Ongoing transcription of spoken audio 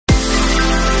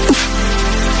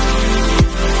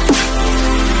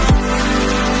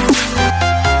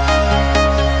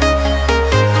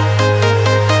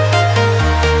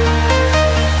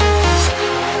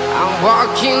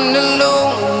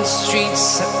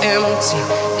empty.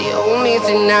 The only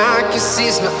thing I can see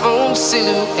is my own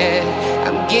silhouette.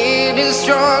 I'm getting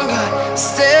stronger,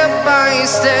 step by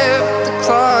step. The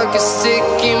clock is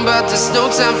ticking, but there's no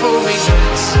time for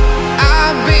regrets.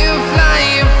 I've been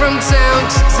flying from town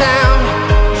to town,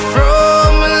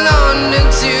 from London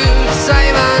to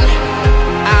Taiwan.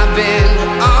 I've been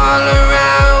all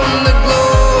around the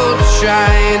globe,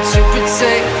 trying to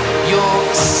protect your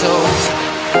soul.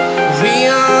 We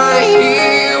are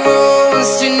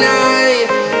heroes tonight.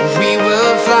 We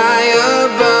will fly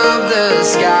above the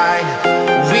sky.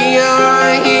 We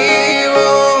are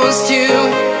heroes tonight.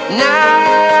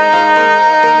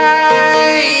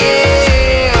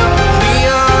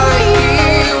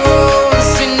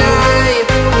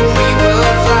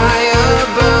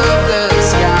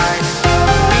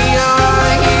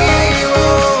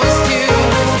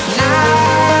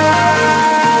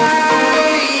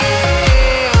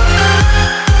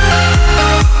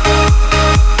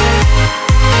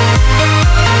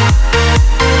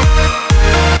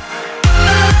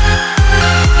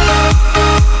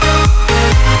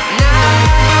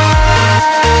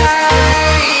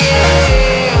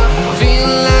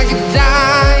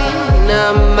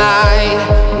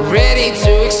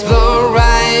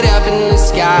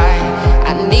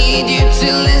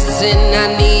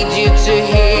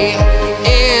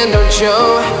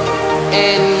 Show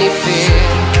any fear.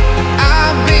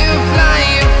 I've been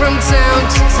flying from town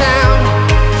to town,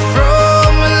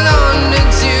 from London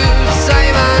to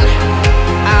Taiwan.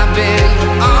 I've been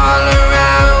all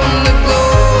around the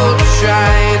globe,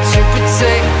 trying to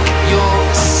protect your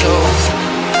soul.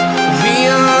 We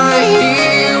are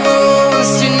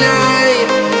heroes tonight.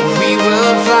 We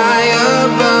will fly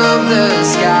above the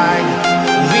sky.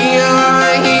 We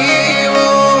are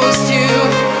heroes tonight.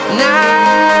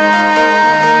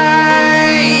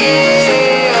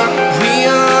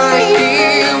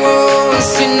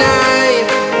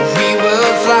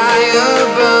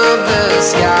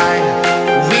 Sky.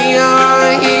 We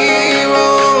are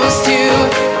heroes tonight.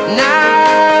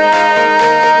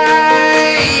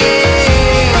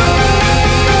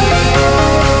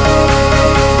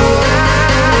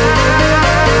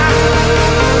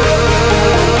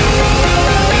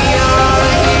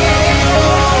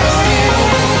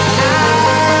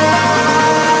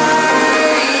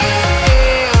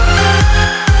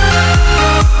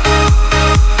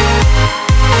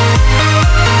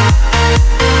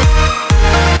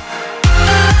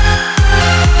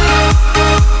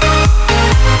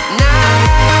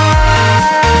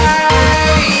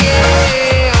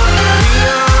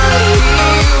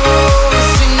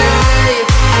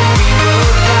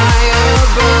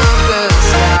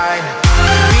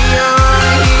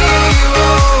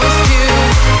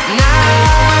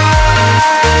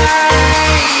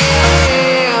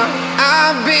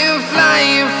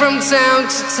 Town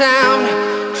to town,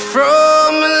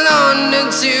 from London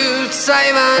to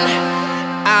Taiwan.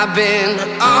 I've been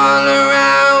all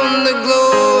around the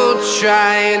globe,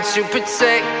 trying to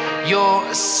protect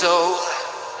your soul.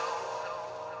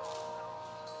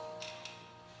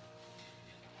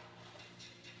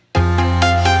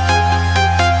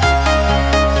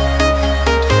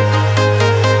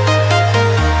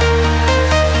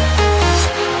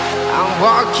 I'm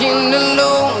walking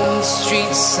alone, the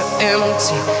streets are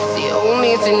empty. The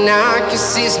only thing I can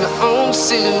see is my own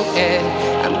silhouette.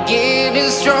 I'm getting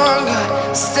stronger,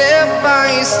 step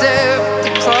by step.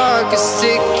 The clock is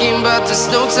ticking, but there's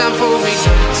no time for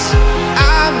regrets.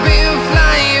 I've been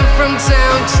flying from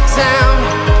town to town,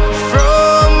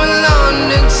 from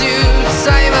London to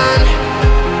Taiwan.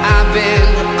 I've been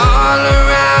all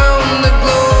around the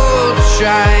globe,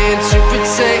 trying to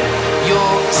protect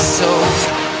your soul.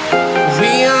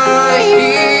 We are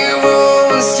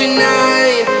heroes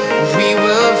tonight. We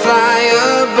will fly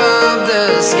above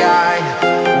the sky.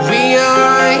 We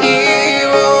are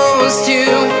heroes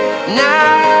tonight.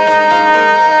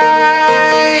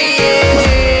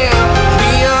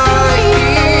 We are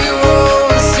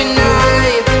heroes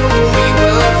tonight. We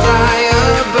will fly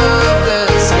above the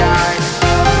sky.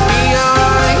 We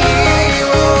are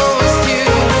heroes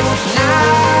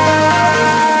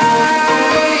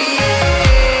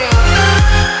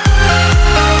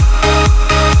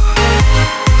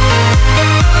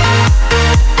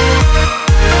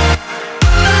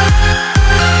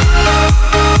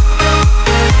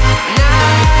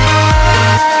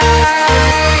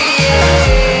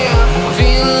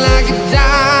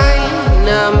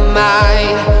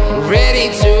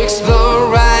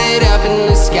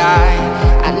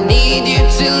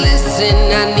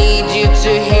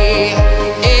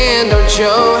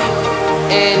show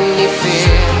any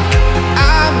fear.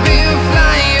 I've been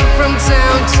flying from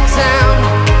town to town,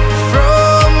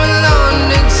 from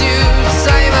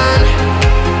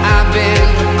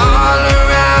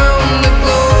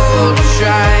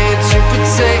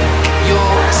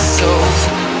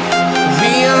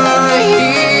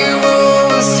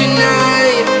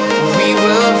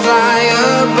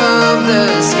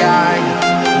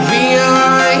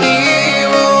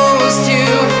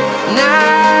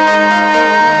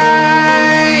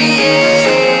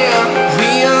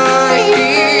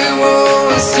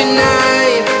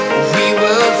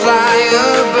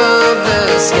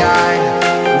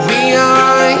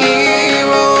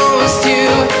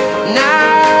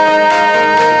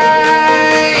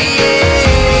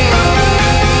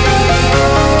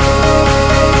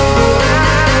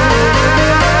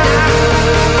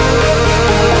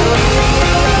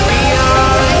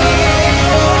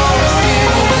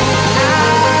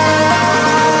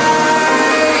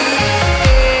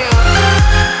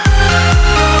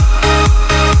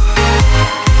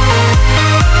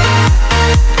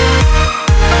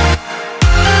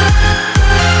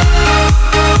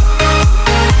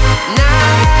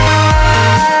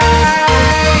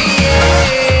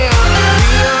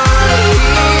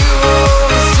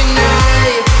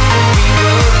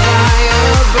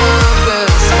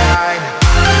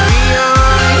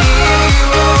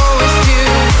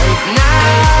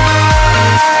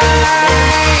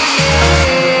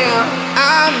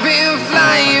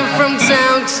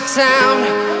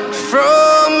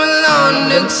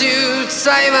London to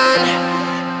Taiwan.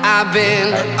 I've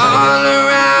been all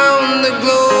around the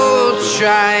globe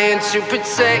trying to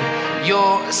protect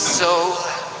your soul.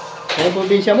 Sa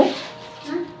probinsya mo?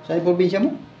 Sa probinsya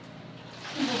mo?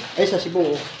 Ay, sa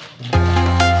Cebu.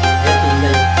 Ay,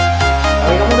 Tinday.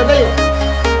 Ay, ka muna tayo.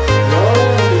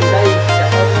 Tinday.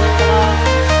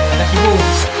 Sa Cebu.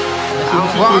 I'm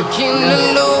walking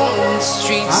alone, the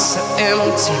streets are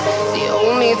empty. The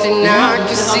only thing I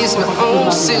can see is my own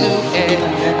silhouette.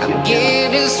 I'm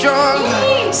getting stronger,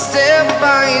 step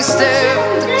by step.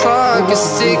 The clock is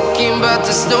ticking, but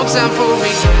there's no time for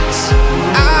regrets.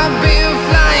 I've been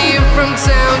flying from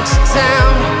town to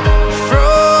town,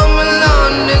 from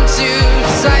London to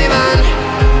Taiwan.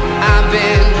 I've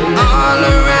been all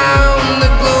around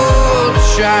the globe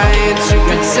trying to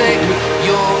protect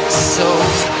your soul.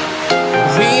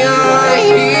 We are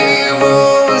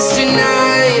heroes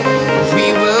tonight.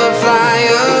 We will fly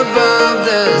above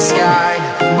the sky.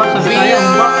 We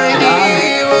are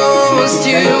heroes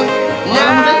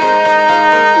tonight.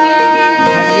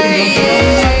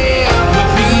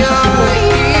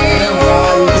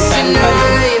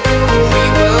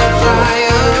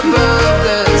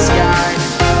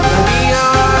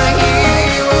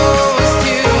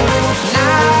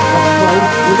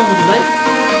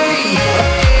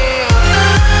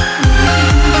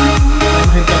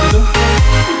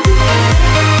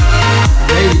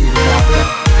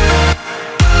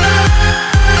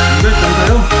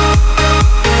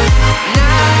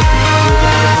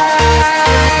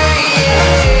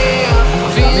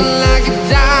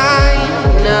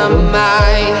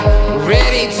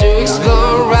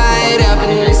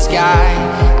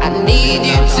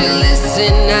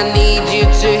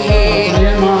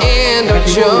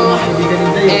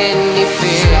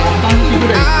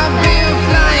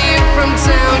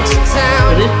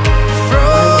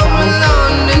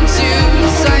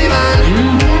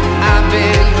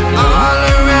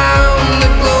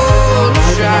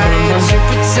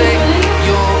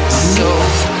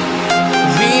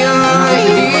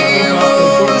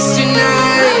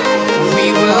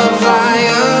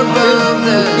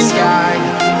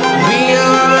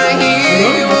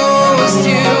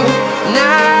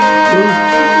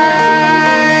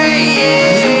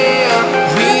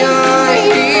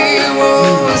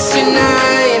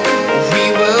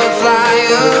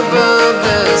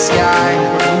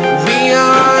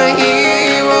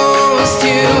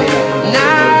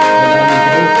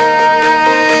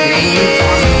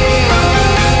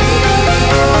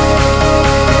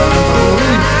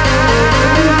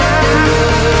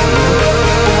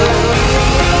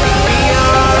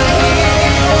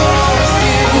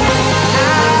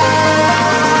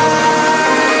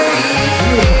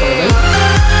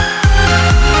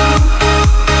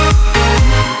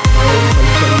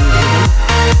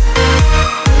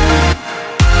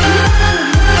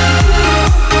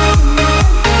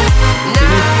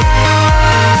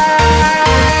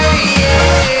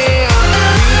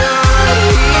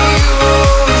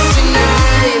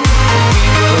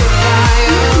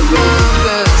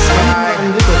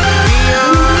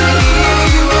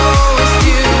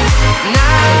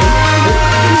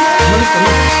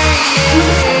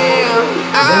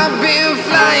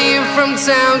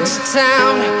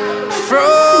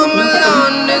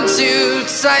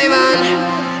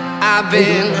 I've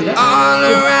been all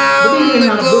around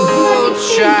the globe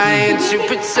trying to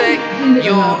protect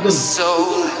your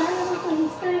soul.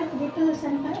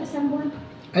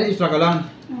 Ay, extra ka lang.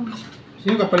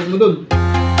 Sino kapalit mo dun?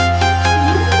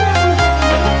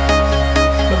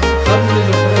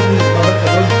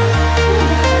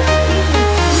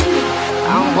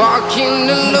 I'm walking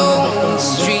alone, the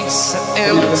streets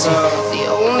are empty. The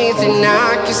only thing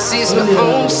I can see is my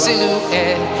own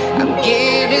silhouette. I'm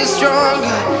getting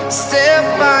stronger, step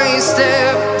by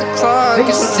step. The clock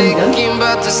is ticking,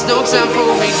 but there's no time for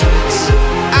regrets.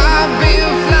 I've been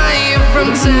flying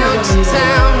from town to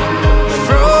town,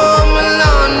 from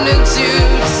London to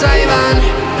Taiwan.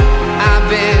 I've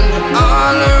been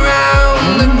all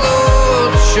around the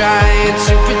globe trying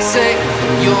to protect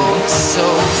your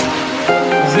soul.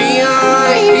 We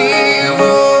are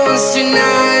heroes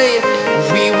tonight.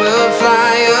 We will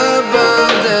fly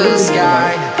above the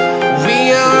sky.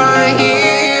 We are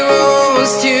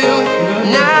heroes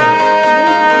tonight.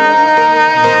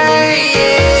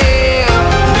 Yeah.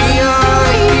 We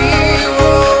are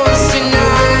heroes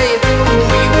tonight.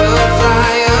 We will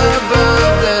fly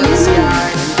above the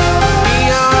sky.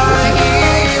 We are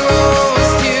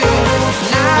heroes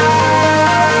tonight.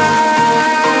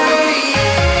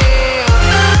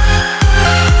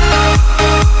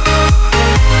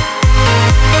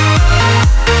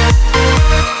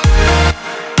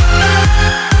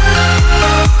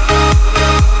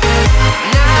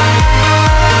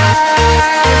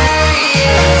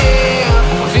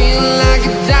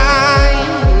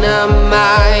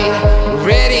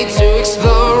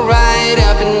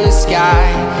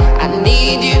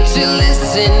 to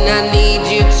listen, I need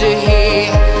you to hear,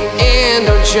 and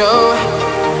don't show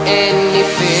any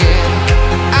fear.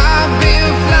 I've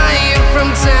been flying from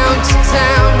town to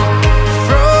town,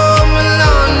 from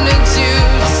London to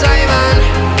Taiwan.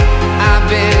 I've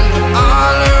been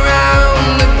all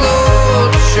around the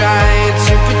globe trying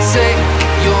to protect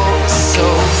your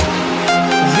soul.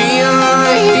 We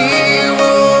are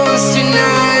heroes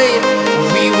tonight,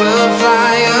 we will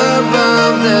fly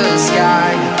above the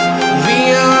sky. We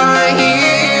are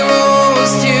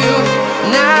heroes tonight,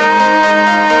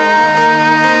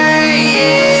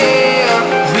 yeah.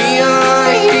 We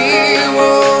are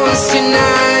heroes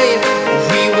tonight,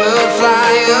 we will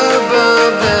fly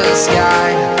above the sky.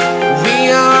 We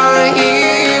are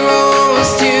heroes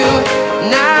tonight,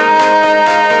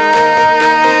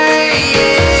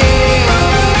 yeah.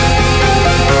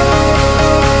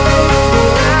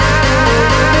 We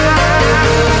are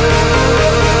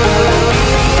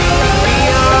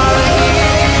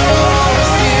heroes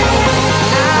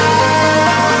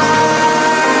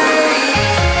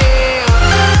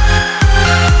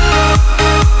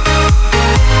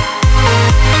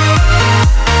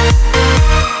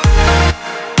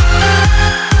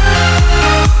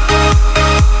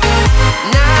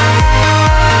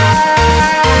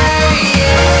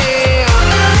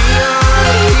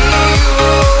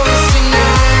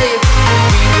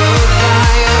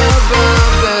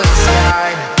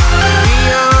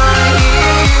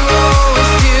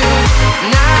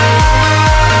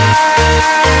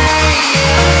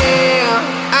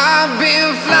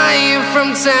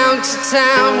town to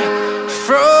town,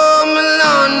 from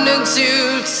London to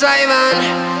Taiwan.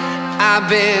 I've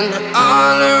been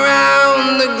all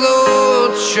around the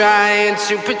globe trying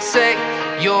to protect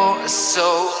your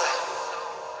soul.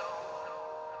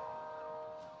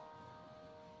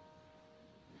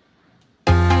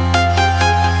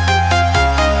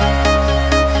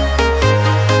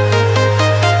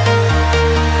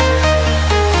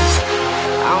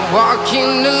 I'm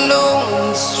walking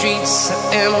alone, the streets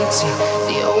are empty.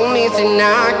 The only thing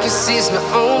I can see is my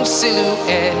own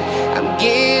silhouette. I'm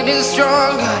getting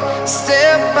stronger,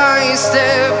 step by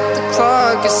step. The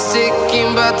clock is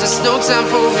ticking, but there's no time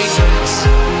for regrets.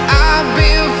 I've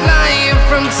been flying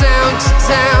from town to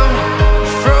town,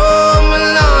 from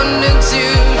London to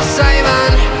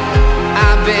Taiwan.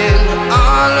 I've been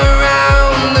all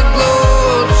around the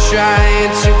globe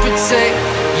trying to protect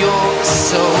your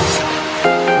soul.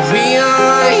 We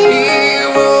are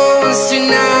heroes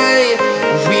tonight,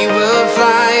 we will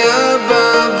fly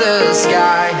above the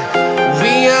sky.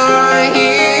 We are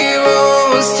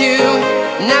heroes tonight,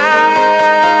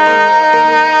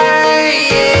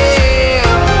 yeah.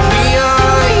 We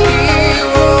are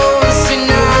heroes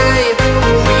tonight,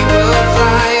 we will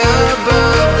fly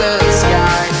above the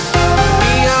sky.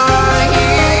 We are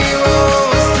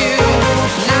heroes tonight,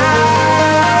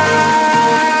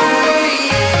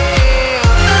 yeah.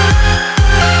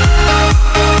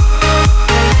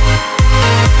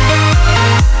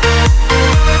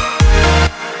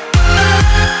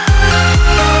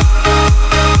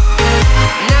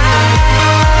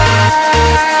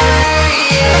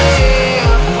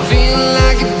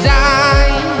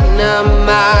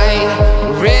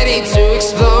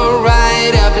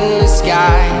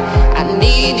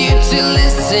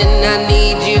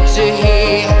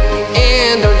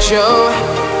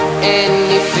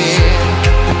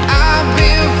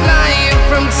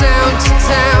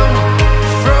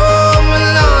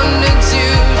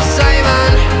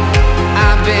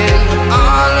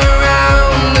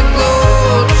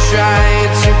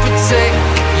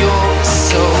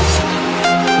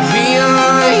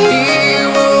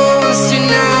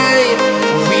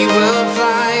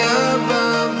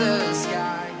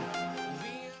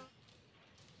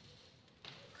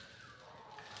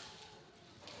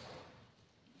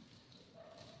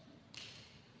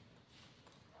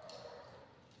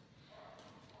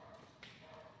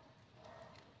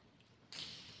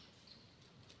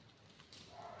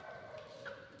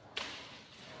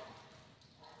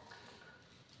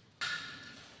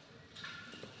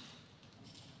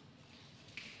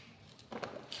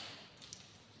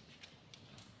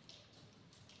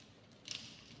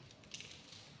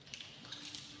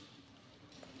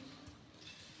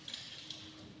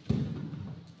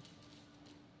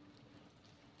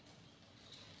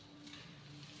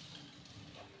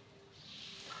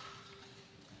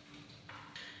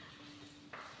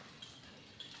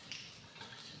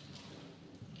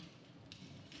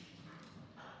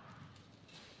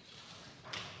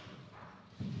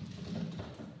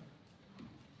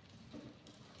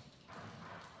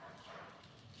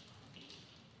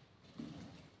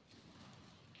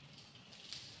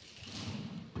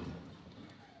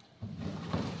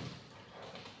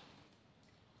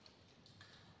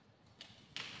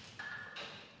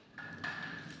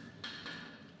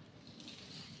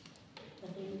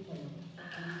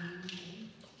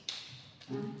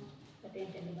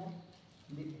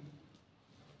 Hindi.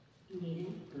 Hindi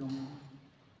na. Tulong mo.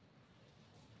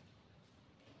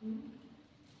 Yung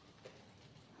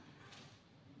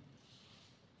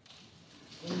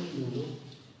may dulo.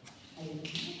 Ayun.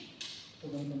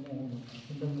 Tulong mo mo ulo.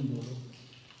 Tulong mo dulo.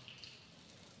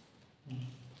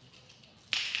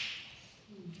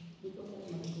 Dito ko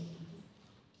naman.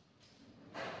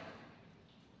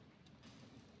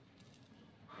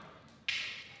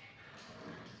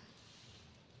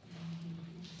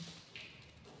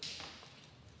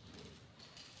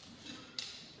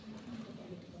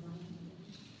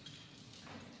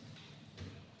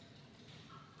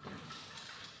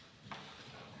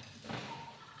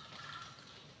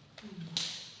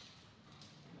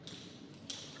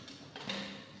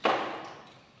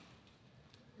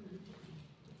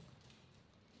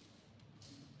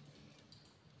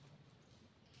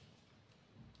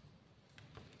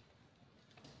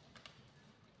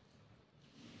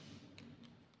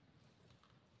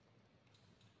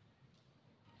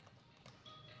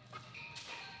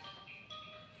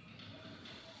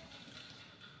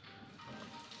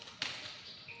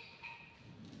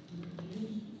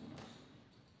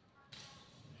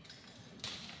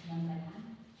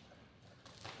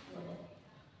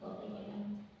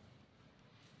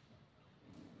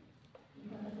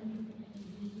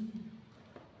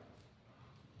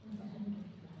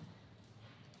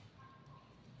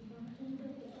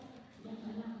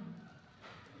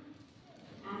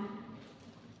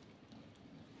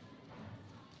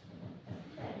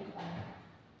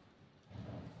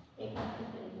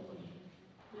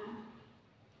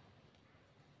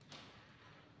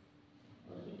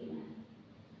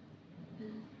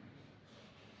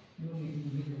 Yung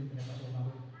ibig yung pinapasukan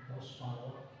ko. Tapos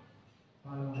pangalawa.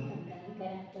 Pangalawa.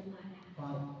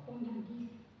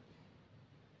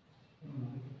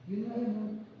 Yun nga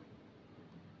yun.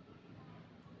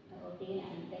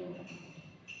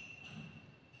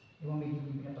 Yung may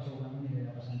pinapasukan ko,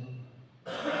 nilalapasan doon.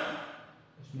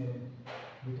 Tapos meron.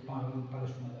 Dito pangalawa yung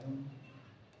palos mo lang.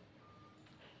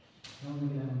 Yung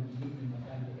nila ng bibig, yung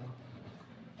mataan dito.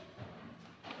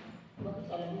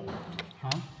 Bakit alam mo? Ha?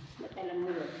 Bakit alam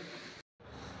mo yun?